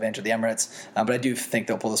a home field advantage at the Emirates, but I do think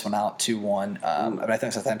they'll pull this one out 2-1. But I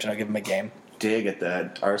think Southampton will give them a game. Dig at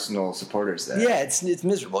the Arsenal supporters there. Yeah, it's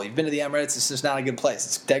miserable. You've been to the Emirates. It's just not a good place.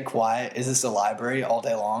 It's dead quiet. Is this a library all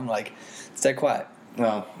day long? It's dead quiet.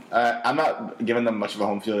 Well, I'm not giving them much of a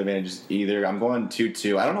home field advantage either. I'm going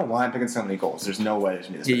 2-2. I don't know why I'm picking so many goals. There's no way there's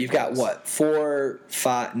going to be this many you've got what? 4,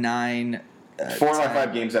 5, 9. 4 of my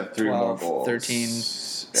 5 games have 3 12, or more goals. 13.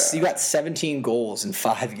 Yeah. So you got 17 goals in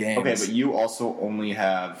 5 games. Okay, but you also only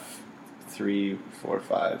have 3, 4,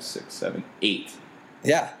 5, 6, 7, 8.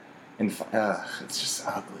 Yeah. It's just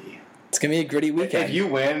ugly. It's going to be a gritty weekend. If you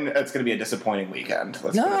win, it's going to be a disappointing weekend.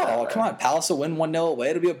 No, come on. Palace will win 1-0 away.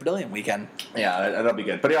 It'll be a brilliant weekend. Yeah, that'll be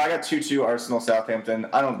good. But I got 2-2 Arsenal, Southampton.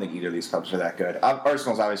 I don't think either of these clubs are that good.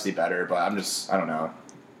 Arsenal's obviously better, but I don't know.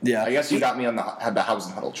 Yeah, I guess you got me on the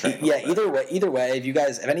Hasenhüttl train. Yeah, either way, if any of you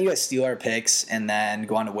guys steal our picks and then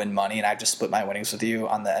go on to win money, and I've just split my winnings with you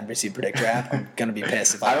on the NBC Predictor app, I'm gonna be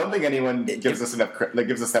pissed. I don't think anyone gives us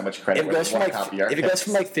that much credit. If it goes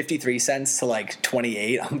from 53 cents to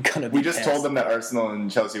 28, I'm gonna be. We just pissed. told them that Arsenal and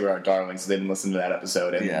Chelsea were our darlings, so they didn't listen to that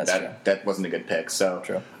episode, and that wasn't a good pick. So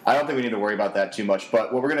true. I don't think we need to worry about that too much.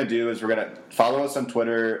 But what we're gonna do is we're gonna follow us on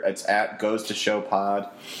Twitter. It's @GoesToShowPod.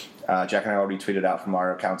 Jack and I already tweeted out from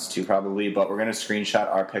our accounts too, probably, but we're going to screenshot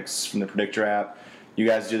our picks from the Predictor app. You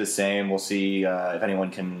guys do the same. We'll see if anyone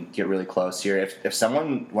can get really close here. If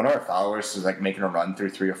one of our followers is making a run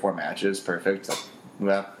through 3 or 4 matches, perfect.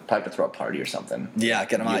 well, probably to throw a party or something. Yeah,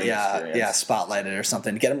 get them out. Viewing Yeah, experience. spotlighted or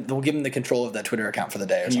something. Get them. We'll give them the control of that Twitter account for the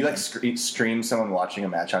day. Or Can something. you like stream someone watching a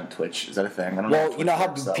match on Twitch? Is that a thing? I don't know. Well, if you know how Twitch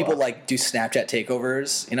works that people well. like do Snapchat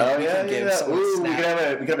takeovers. You know, Oh we yeah, can give yeah. someone Ooh, we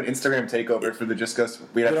Snap- could have an Instagram takeover for the Just Go.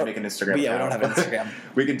 We'd have to make an Instagram. Yeah, we don't account. have an Instagram.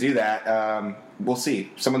 We could do that. We'll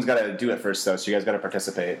see. Someone's got to do it first, though, so you guys got to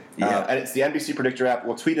participate. Yeah. And it's the NBC Predictor app.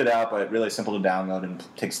 We'll tweet it out, but really simple to download and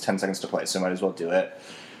takes 10 seconds to play, so might as well do it.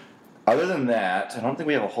 Other than that, I don't think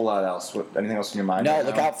we have a whole lot else. Anything else in your mind? No, right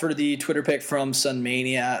look now? out for the Twitter pic from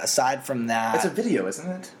Sunmania. Aside from that, It's a video, isn't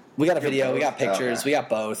it? we got a video, we got both? pictures, Okay. we got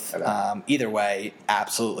both. Okay. Either way,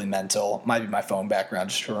 absolutely mental. Might be my phone background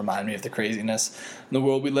just to remind me of the craziness in the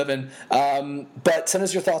world we live in. But send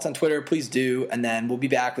us your thoughts on Twitter, please do, and then we'll be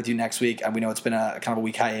back with you next week. And we know it's been a kind of a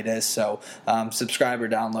week hiatus, so subscribe or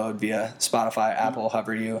download via Spotify, Apple,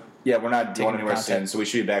 however you. Yeah, we're not Taking going anywhere content. soon, so we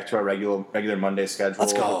should be back to our regular Monday schedule.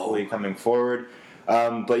 Let's go. Hopefully coming forward.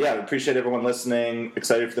 But yeah, we appreciate everyone listening.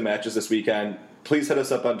 Excited for the matches this weekend. Please hit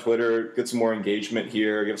us up on Twitter. Get some more engagement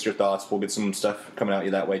here. Give us your thoughts. We'll get some stuff coming out you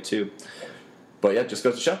that way too. But yeah, just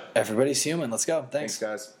goes to show. Everybody's human. Let's go. Thanks.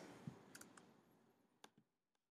 Thanks, guys.